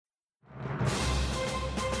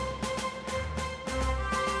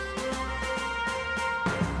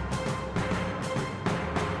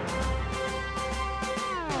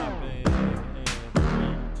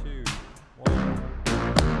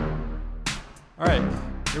All right,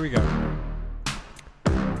 here we go.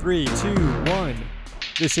 3, 2, 1.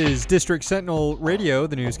 This is District Sentinel Radio,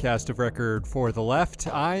 the newscast of record for the left.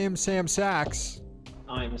 I am Sam Sachs.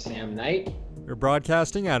 I'm Sam Knight. We're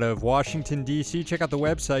broadcasting out of Washington, D.C. Check out the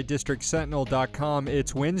website, districtsentinel.com.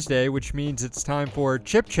 It's Wednesday, which means it's time for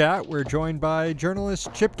Chip Chat. We're joined by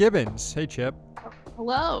journalist Chip Gibbons. Hey, Chip.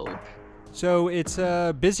 Hello. So it's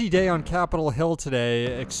a busy day on Capitol Hill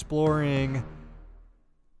today, exploring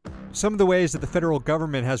some of the ways that the federal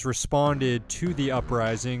government has responded to the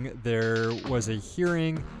uprising. There was a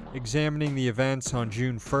hearing examining the events on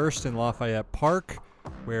June 1st in Lafayette Park,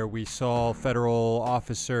 where we saw federal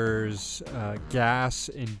officers gas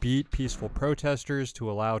and beat peaceful protesters to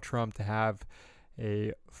allow Trump to have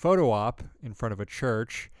a photo op in front of a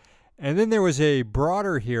church. And then there was a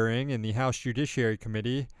broader hearing in the House Judiciary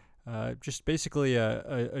Committee, just basically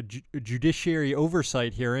a judiciary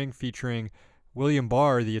oversight hearing featuring William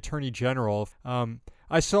Barr, the Attorney General. I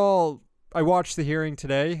watched the hearing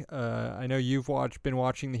today. I know you've been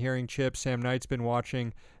watching the hearing, Chip. Sam Knight's been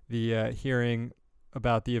watching the hearing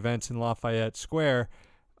about the events in Lafayette Square.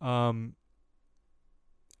 I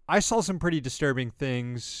saw some pretty disturbing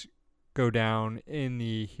things go down in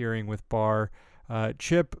the hearing with Barr.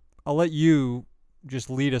 Chip, I'll let you just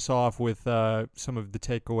lead us off with some of the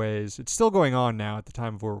takeaways. It's still going on now at the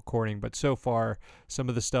time of our recording, but so far, some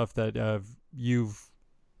of the stuff that you've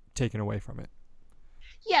taken away from it.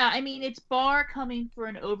 Yeah, I mean, it's Barr coming for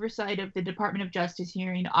an oversight of the Department of Justice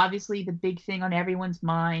hearing. Obviously, the big thing on everyone's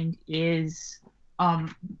mind is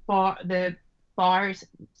Barr's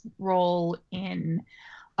role in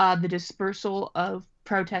the dispersal of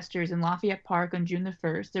protesters in Lafayette Park on June the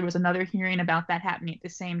 1st. There was another hearing about that happening at the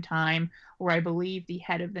same time, where I believe the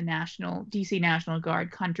head of the DC National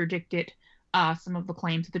Guard contradicted some of the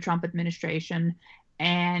claims of the Trump administration.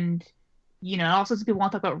 And also some people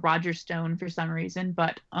want to talk about Roger Stone for some reason,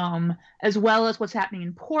 but as well as what's happening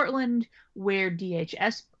in Portland, where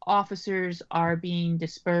DHS officers are being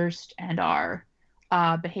dispersed and are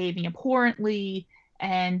behaving abhorrently,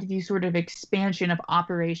 and the sort of expansion of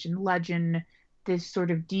Operation Legend, this sort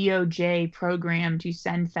of DOJ program to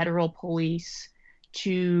send federal police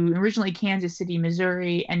to originally Kansas City,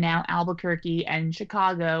 Missouri, and now Albuquerque and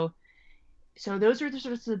Chicago. So those are the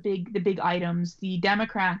sorts of the big items. The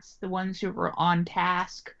Democrats, the ones who were on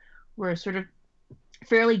task, were sort of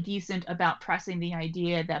fairly decent about pressing the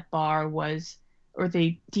idea that Barr was, or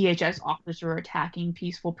the DHS officer, were attacking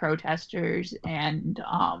peaceful protesters, and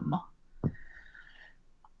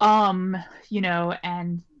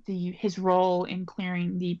and his role in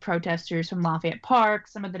clearing the protesters from Lafayette Park.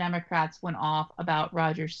 Some of the Democrats went off about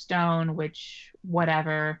Roger Stone, which,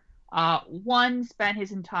 whatever. One spent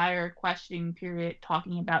his entire questioning period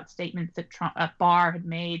talking about statements that Barr had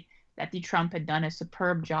made, that Trump had done a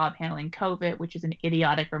superb job handling COVID, which is an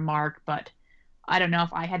idiotic remark, but I don't know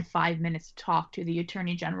if I had 5 minutes to talk to the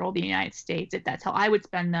Attorney General of the United States, if that's how I would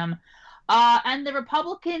spend them. And the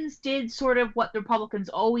Republicans did sort of what the Republicans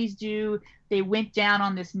always do. They went down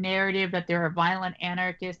on this narrative that there are violent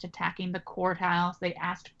anarchists attacking the courthouse. They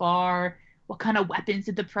asked Barr, what kind of weapons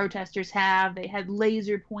did the protesters have? They had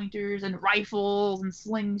laser pointers and rifles and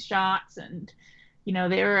slingshots, and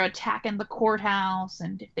they were attacking the courthouse.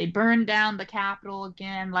 And if they burned down the Capitol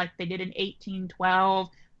again, like they did in 1812,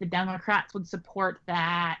 the Democrats would support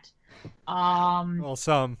that. I'm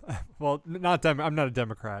not I'm not a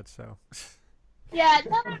Democrat, so. Yeah,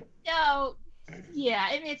 no. Yeah,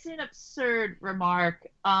 I mean, it's an absurd remark.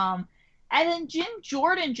 And then Jim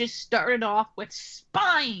Jordan just started off with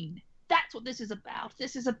spying. That's what this is about.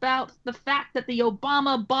 This is about the fact that the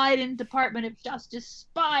Obama-Biden Department of Justice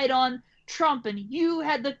spied on Trump, and you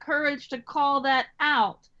had the courage to call that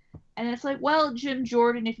out. And it's like, well, Jim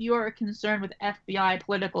Jordan, if you are concerned with FBI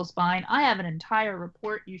political spying, I have an entire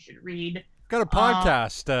report you should read. Got a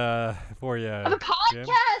podcast for you. I have a podcast. Jim.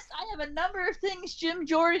 I have a number of things, Jim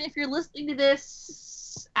Jordan, if you're listening to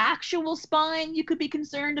this, actual spying you could be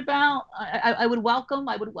concerned about. I would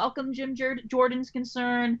welcome Jim Jordan's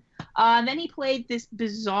concern. And then he played this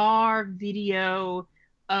bizarre video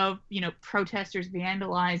of protesters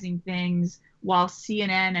vandalizing things, while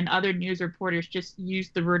CNN and other news reporters just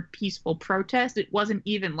used the word peaceful protest. It wasn't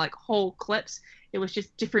even like whole clips. It was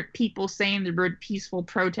just different people saying the word peaceful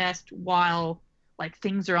protest while like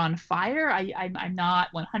things are on fire. I'm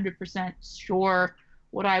not 100% sure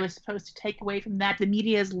what I was supposed to take away from that. The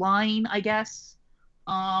media is lying, I guess.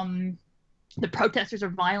 The protesters are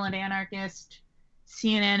violent anarchists.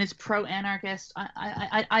 CNN is pro-anarchist.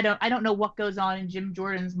 I don't know what goes on in Jim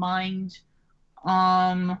Jordan's mind.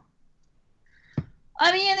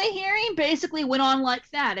 I mean, the hearing basically went on like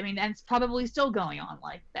that. I mean, and it's probably still going on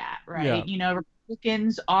like that, right? Yeah. You know,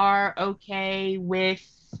 Republicans are okay with,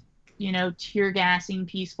 you know, tear gassing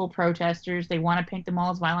peaceful protesters. They want to paint them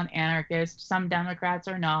all as violent anarchists. Some Democrats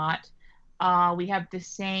are not. We have the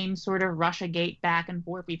same sort of Russiagate back and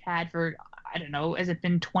forth we've had for, I don't know, has it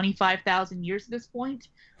been 25,000 years at this point?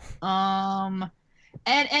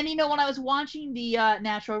 And you know, when I was watching the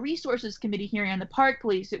Natural Resources Committee hearing on the park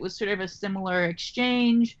police, it was sort of a similar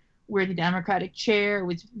exchange where the Democratic chair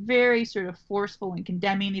was very sort of forceful in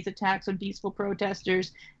condemning these attacks on peaceful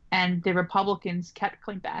protesters, and the Republicans kept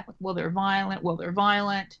coming back like, well, they're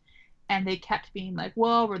violent, and they kept being like,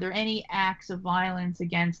 well, were there any acts of violence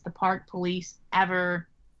against the park police ever?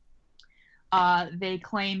 They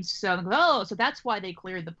claimed so. Oh, so that's why they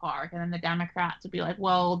cleared the park. And then the Democrats would be like,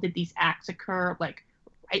 well, did these acts occur like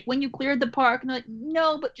right when you cleared the park? And they're like,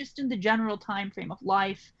 no, but just in the general time frame of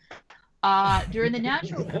life. During the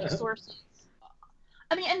natural resources.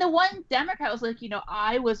 I mean, and the one Democrat was like, you know,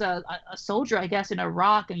 I was a soldier, I guess, in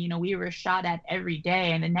Iraq, and, you know, we were shot at every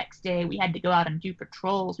day. And the next day we had to go out and do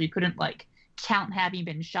patrols. We couldn't, like, count having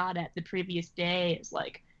been shot at the previous day as,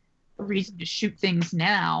 like, a reason to shoot things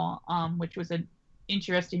now, which was an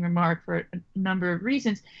interesting remark for a number of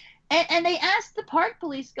reasons. And they asked the park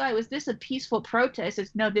police guy, was this a peaceful protest? He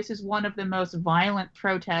says, no, this is one of the most violent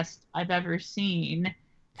protests I've ever seen.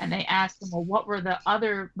 And they asked him, well, what was the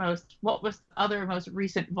other most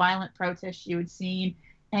recent violent protest you had seen?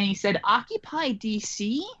 And he said, Occupy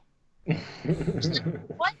DC?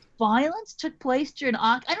 What violence took place during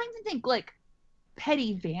I don't even think, like,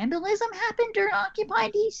 petty vandalism happened during Occupy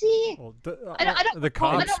DC. Well, the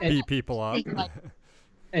cops beat people up.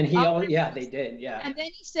 And they did, yeah. And then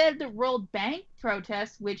he said the World Bank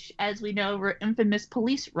protests, which, as we know, were infamous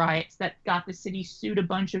police riots that got the city sued a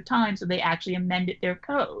bunch of times, so they actually amended their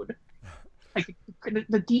code. Like,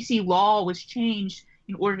 the DC law was changed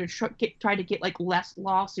in order to try to get like less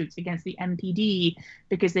lawsuits against the MPD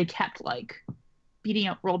because they kept like beating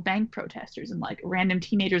up World Bank protesters and like random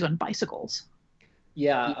teenagers on bicycles.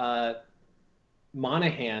 Yeah,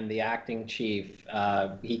 Monahan, the acting chief,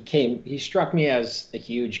 he struck me as a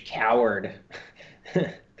huge coward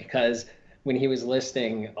because when he was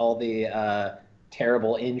listing all the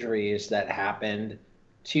terrible injuries that happened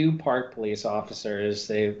to park police officers,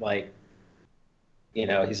 they like, you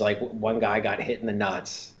know, he's like, one guy got hit in the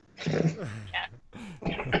nuts.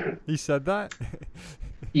 He said that?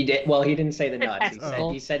 He did. Well, he didn't say the nuts.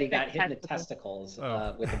 He said he got hit in the testicles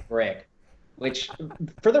with a brick. Which,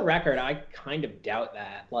 for the record, I kind of doubt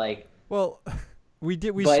that. Like, well, but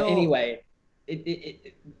saw... anyway,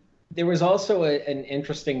 there was also an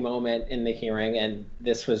interesting moment in the hearing, and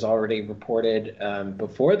this was already reported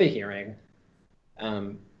before the hearing,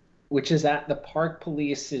 which is that the park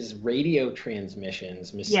police's radio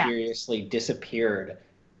transmissions mysteriously disappeared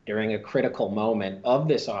during a critical moment of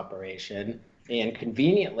this operation, and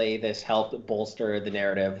conveniently, this helped bolster the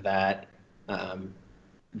narrative that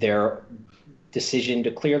their decision to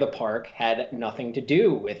clear the park had nothing to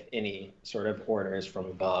do with any sort of orders from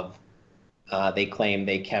above. They claim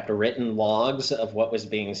they kept written logs of what was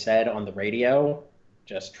being said on the radio.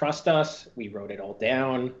 Just trust us. We wrote it all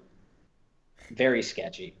down. Very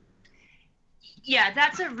sketchy. Yeah,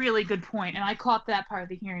 that's a really good point. And I caught that part of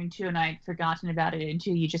the hearing too, and I'd forgotten about it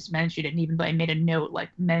until you just mentioned it. And even though I made a note, like,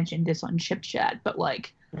 mentioned this on Chip Chat, but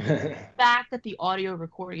like, the fact that the audio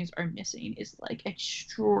recordings are missing is like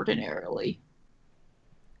extraordinarily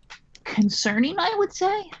concerning, I would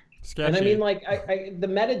say. Sketchy. And I mean, like, the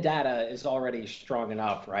metadata is already strong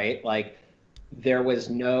enough, right? Like, there was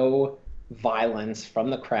no violence from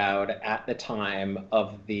the crowd at the time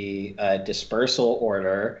of the dispersal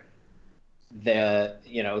order.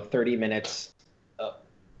 30 minutes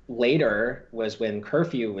later was when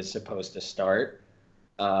curfew was supposed to start.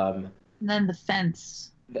 And then the fence.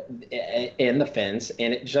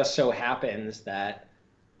 And it just so happens that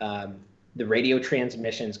the radio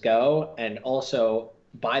transmissions go, and also,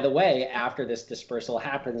 by the way, after this dispersal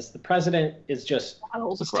happens, the president is just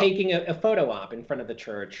taking a photo op in front of the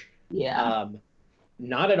church. Yeah.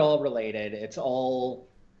 Not at all related. It all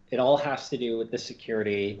has to do with the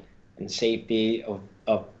security and safety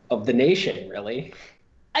of the nation, really.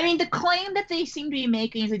 I mean, the claim that they seem to be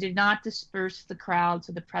making is they did not disperse the crowd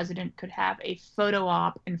so the president could have a photo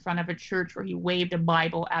op in front of a church where he waved a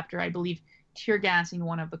Bible after, I believe, tear gassing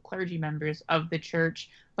one of the clergy members of the church,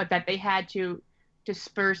 but that they had to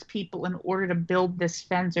disperse people in order to build this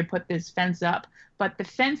fence or put this fence up. But the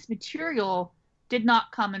fence material did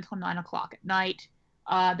not come until 9 o'clock at night.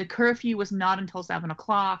 The curfew was not until 7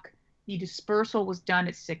 o'clock. The dispersal was done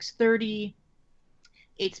at 6:30.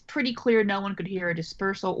 It's pretty clear no one could hear a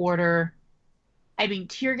dispersal order. I mean,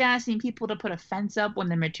 tear gassing people to put a fence up when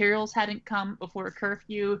the materials hadn't come before a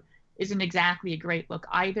curfew isn't exactly a great look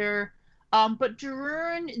either. But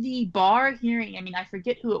during the Barr hearing, I mean, I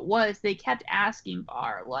forget who it was, they kept asking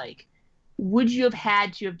Barr, like, would you have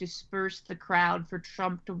had to have dispersed the crowd for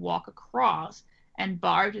Trump to walk across? And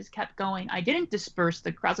Barr just kept going, I didn't disperse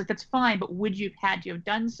the crowd. Like, that's fine, but would you have had to have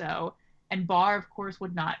done so? And Barr, of course,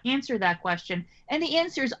 would not answer that question. And the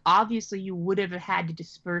answer is obviously you would have had to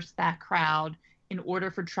disperse that crowd in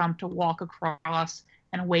order for Trump to walk across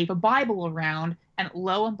and wave a Bible around. And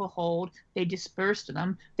lo and behold, they dispersed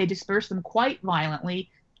them. They dispersed them quite violently.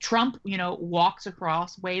 Trump, walks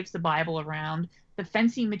across, waves the Bible around. The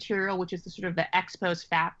fencing material, which is the sort of the ex post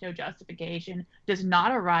facto justification, does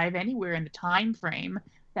not arrive anywhere in the time frame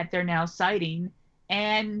that they're now citing.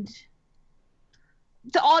 And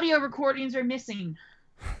the audio recordings are missing.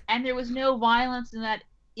 And there was no violence in that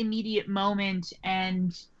immediate moment.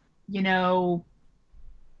 And,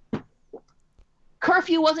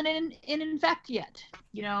 curfew wasn't in effect yet.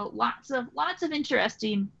 Lots of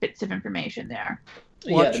interesting bits of information there.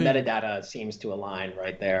 Yeah, the metadata seems to align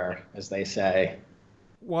right there, as they say.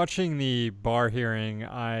 Watching the Barr hearing,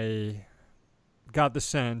 I got the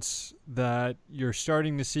sense that you're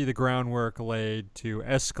starting to see the groundwork laid to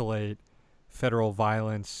escalate federal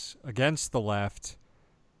violence against the left.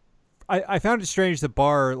 I found it strange that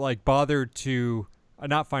Barr bothered to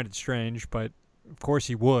not find it strange, but of course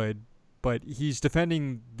he would. But he's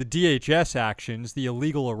defending the DHS actions, the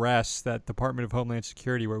illegal arrests that Department of Homeland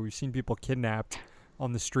Security, where we've seen people kidnapped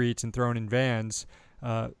on the streets and thrown in vans.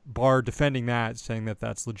 Barr defending that, saying that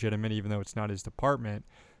that's legitimate, even though it's not his department.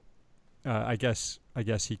 I guess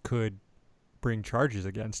he could bring charges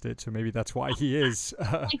against it, so maybe that's why he is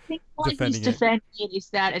I think why he's defending it is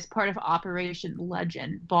that as part of Operation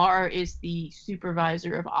Legend, Barr is the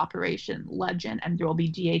supervisor of Operation Legend, and there will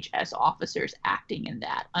be DHS officers acting in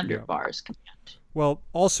that under Barr's command. Well,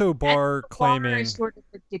 also Barr claiming... Barr is sort of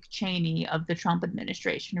the Dick Cheney of the Trump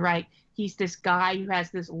administration, right? He's this guy who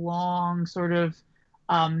has this long sort of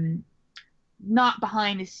not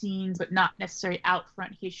behind the scenes, but not necessarily out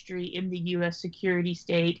front history in the U.S. security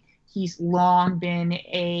state. He's long been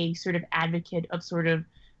a sort of advocate of sort of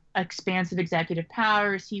expansive executive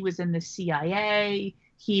powers. He was in the CIA.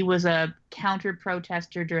 He was a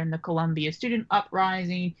counter-protester during the Columbia student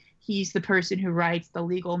uprising. He's the person who writes the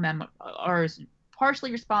legal or is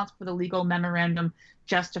partially responsible for the legal memorandum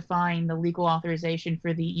justifying the legal authorization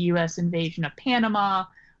for the U.S. invasion of Panama.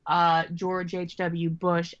 George H.W.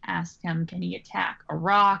 Bush asked him, can he attack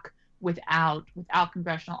Iraq without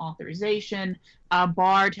congressional authorization?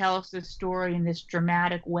 Barr tells this story in this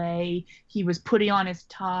dramatic way. He was putting on his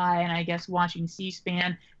tie and I guess watching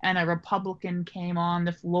C-SPAN, and a Republican came on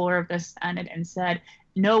the floor of the Senate and said,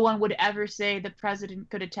 no one would ever say the president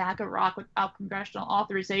could attack Iraq without congressional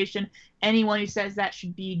authorization. Anyone who says that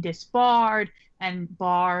should be disbarred. And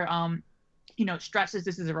Barr, stresses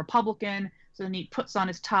this is a Republican. So then he puts on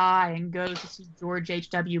his tie and goes to see George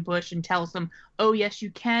H.W. Bush and tells them, oh, yes,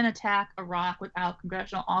 you can attack Iraq without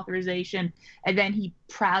congressional authorization. And then he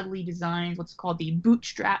proudly designs what's called the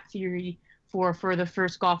bootstrap theory for the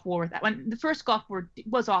first Gulf War. When the first Gulf War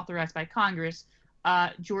was authorized by Congress,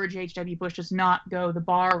 George H.W. Bush does not go the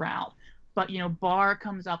Barr route. But, Barr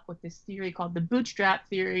comes up with this theory called the bootstrap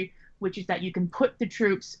theory, which is that you can put the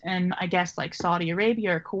troops in, I guess, like Saudi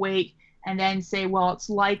Arabia or Kuwait, and then say, well, it's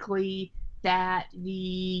likely that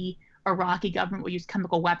the Iraqi government will use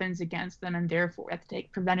chemical weapons against them, and therefore have to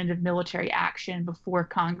take preventative military action before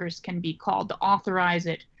Congress can be called to authorize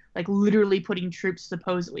it, like literally putting troops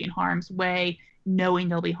supposedly in harm's way, knowing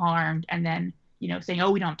they'll be harmed, and then, saying, oh,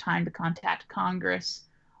 we don't have time to contact Congress.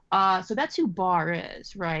 So that's who Barr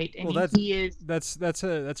is, right? I mean, he is. That's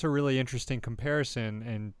a really interesting comparison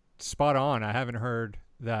and spot on. I haven't heard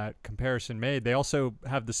that comparison made. They also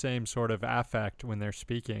have the same sort of affect when they're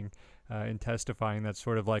speaking. In testifying, that's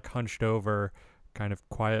sort of like hunched over, kind of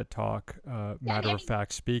quiet talk,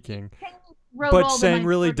 matter-of-fact speaking, but saying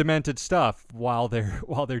really demented stuff while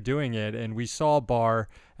they're doing it. And we saw Barr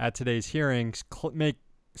at today's hearings make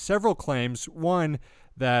several claims. One,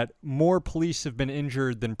 that more police have been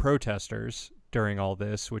injured than protesters during all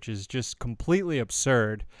this, which is just completely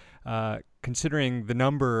absurd, considering the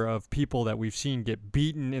number of people that we've seen get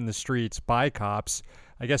beaten in the streets by cops.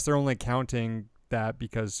 I guess they're only counting that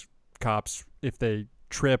because cops, if they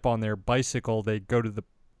trip on their bicycle, they go to the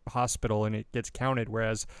hospital and it gets counted,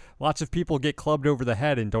 whereas lots of people get clubbed over the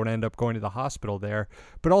head and don't end up going to the hospital there.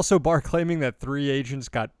 But also Barr claiming that 3 agents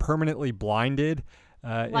got permanently blinded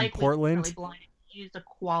in Portland. Used a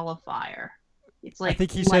qualifier. It's like I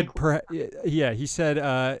think he likely.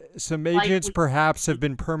 said some agents Likely. perhaps have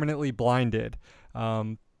been permanently blinded,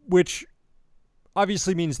 which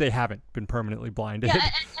obviously means they haven't been permanently blinded. Yeah,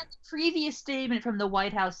 and the previous statement from the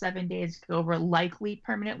White House 7 days ago were likely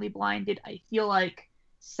permanently blinded. I feel like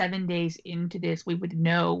 7 days into this, we would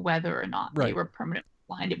know whether or not they Right. were permanently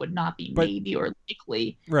blind. It would not be But maybe or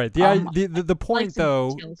likely. right. Um, The like point some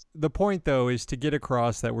though, details. is to get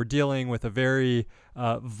across that we're dealing with a very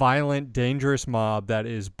violent, dangerous mob that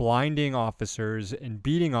is blinding officers and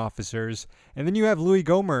beating officers. And then you have Louis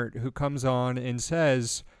Gohmert who comes on and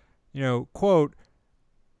says, quote,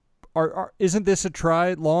 isn't this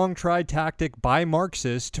a long tried tactic by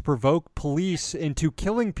Marxists to provoke police into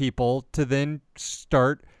killing people to then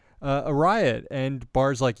start a riot? And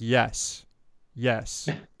Barr's like, yes,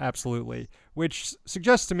 absolutely. Which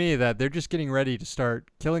suggests to me that they're just getting ready to start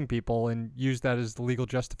killing people and use that as the legal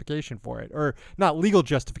justification for it. Or not legal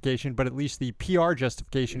justification, but at least the PR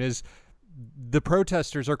justification is the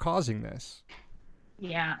protesters are causing this.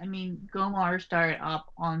 Yeah, I mean, Gomar started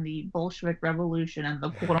up on the Bolshevik Revolution and the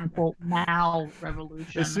quote-unquote Mao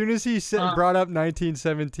Revolution. As soon as he brought up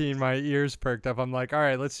 1917, my ears perked up. I'm like, all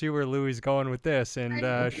right, let's see where Louis is going with this. And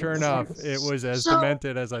sure enough, it was as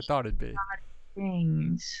demented as I thought it'd be.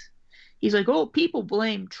 Things. He's like, oh, people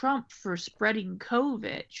blame Trump for spreading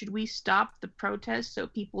COVID. Should we stop the protests so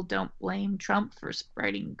people don't blame Trump for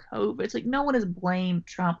spreading COVID? It's like, no one has blamed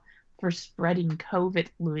Trump for spreading COVID,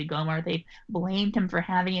 Louis Gohmert. They blamed him for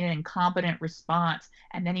having an incompetent response.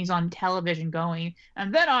 And then he's on television going,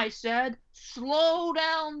 and then I said, slow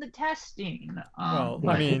down the testing. Well,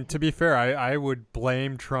 I mean, to be fair, I would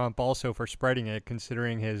blame Trump also for spreading it,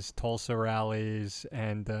 considering his Tulsa rallies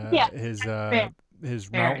and his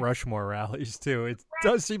Mount Rushmore rallies, too. It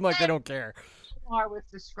does seem like they don't care. Was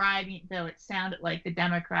describing it, though, it sounded like the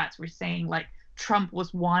Democrats were saying, like, Trump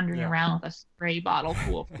was wandering around with a spray bottle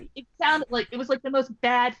full of it sounded like it was like the most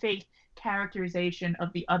bad faith characterization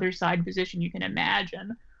of the other side position you can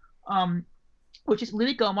imagine. Which is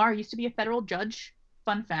Louis Gohmert used to be a federal judge.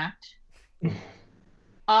 Fun fact.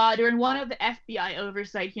 During one of the FBI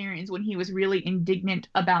oversight hearings, when he was really indignant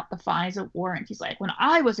about the FISA warrant, he's like, "When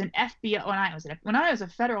I was an FBI, when I was a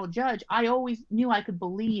federal judge, I always knew I could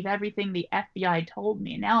believe everything the FBI told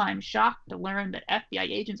me. And now I'm shocked to learn that FBI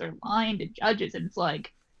agents are lying to judges." And it's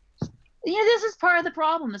like, this is part of the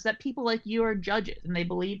problem, is that people like you are judges and they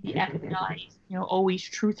believe the FBI is, always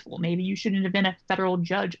truthful. Maybe you shouldn't have been a federal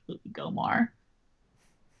judge, Louis Gohmert.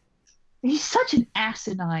 He's such an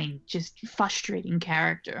asinine, just frustrating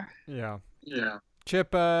character. Yeah.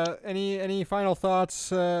 Chip, any final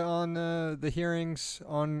thoughts on the hearings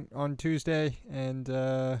on Tuesday and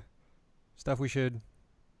stuff we should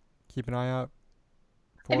keep an eye out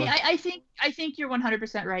for? I mean, I think you're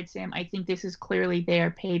 100% right, Sam. I think this is clearly they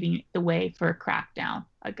are paving the way for a crackdown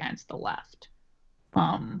against the left.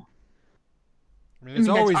 I mean, it's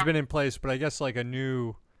always been in place, but I guess like a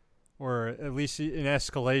new, or at least an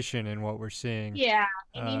escalation in what we're seeing. Yeah,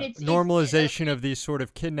 I mean, it's normalization of these sort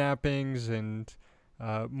of kidnappings and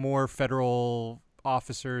more federal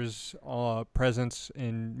officers' presence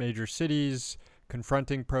in major cities,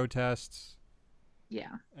 confronting protests.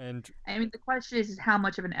 Yeah, and I mean, the question is how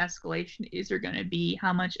much of an escalation is there going to be?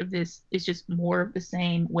 How much of this is just more of the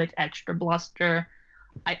same with extra bluster?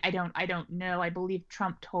 I don't know. I believe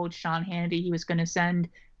Trump told Sean Hannity he was going to send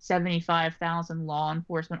 75,000 law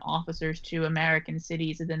enforcement officers to American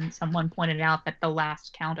cities, and then someone pointed out that the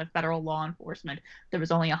last count of federal law enforcement, there was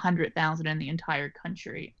only 100,000 in the entire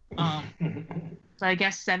country. So I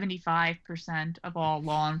guess 75% of all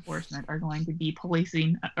law enforcement are going to be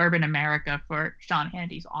policing urban America for Sean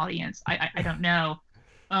Hannity's audience. I don't know.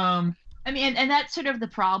 I mean, and that's sort of the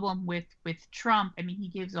problem with Trump. I mean, he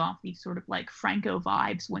gives off these sort of like Franco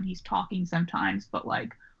vibes when he's talking sometimes, but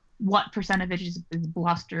like, what percent of it is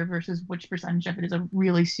bluster versus which percentage of it is a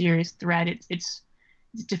really serious threat? It's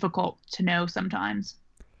difficult to know sometimes.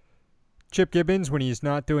 Chip Gibbons, when he's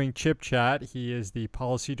not doing Chip Chat, he is the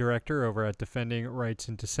policy director over at Defending Rights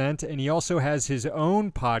and Dissent, and he also has his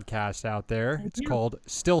own podcast out there. It's called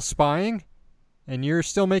Still Spying, and you're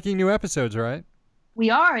still making new episodes, right? We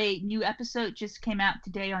are. A new episode just came out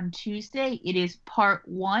today on Tuesday. It is part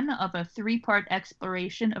 1 of a 3-part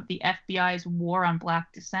exploration of the FBI's war on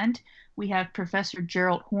Black dissent. We have Professor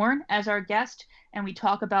Gerald Horne as our guest, and we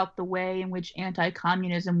talk about the way in which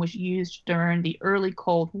anti-communism was used during the early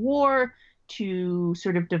Cold War to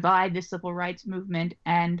sort of divide the civil rights movement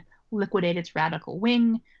and liquidate its radical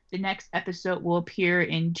wing. The next episode will appear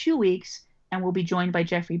in 2 weeks, and we'll be joined by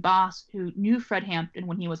Jeffrey Boss, who knew Fred Hampton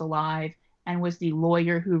when he was alive and was the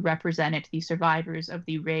lawyer who represented the survivors of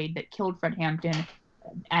the raid that killed Fred Hampton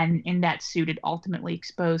And in that suit, it ultimately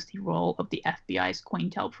exposed the role of the FBI's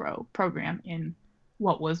COINTELPRO program in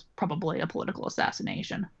what was probably a political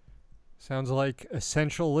assassination. Sounds like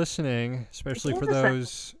essential listening, especially for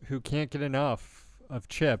those who can't get enough of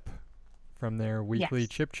Chip from their weekly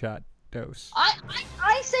Chip Chat dose.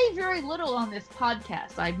 I say very little on this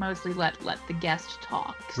podcast. I mostly let the guest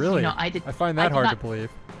talk. Really? I find that hard to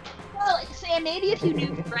believe. Well, Sam, maybe if you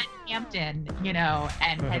knew Fred Hampton,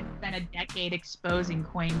 and had spent a decade exposing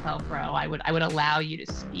COINTELPRO, I would allow you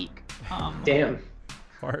to speak. Damn.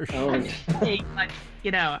 Harsh. But,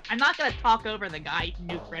 I'm not going to talk over the guy who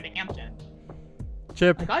knew Fred Hampton.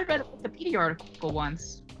 Chip. Like, I read a Wikipedia article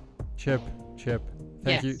once. Chip.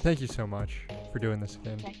 Thank you so much for doing this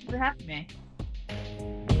again. Thank you for having me.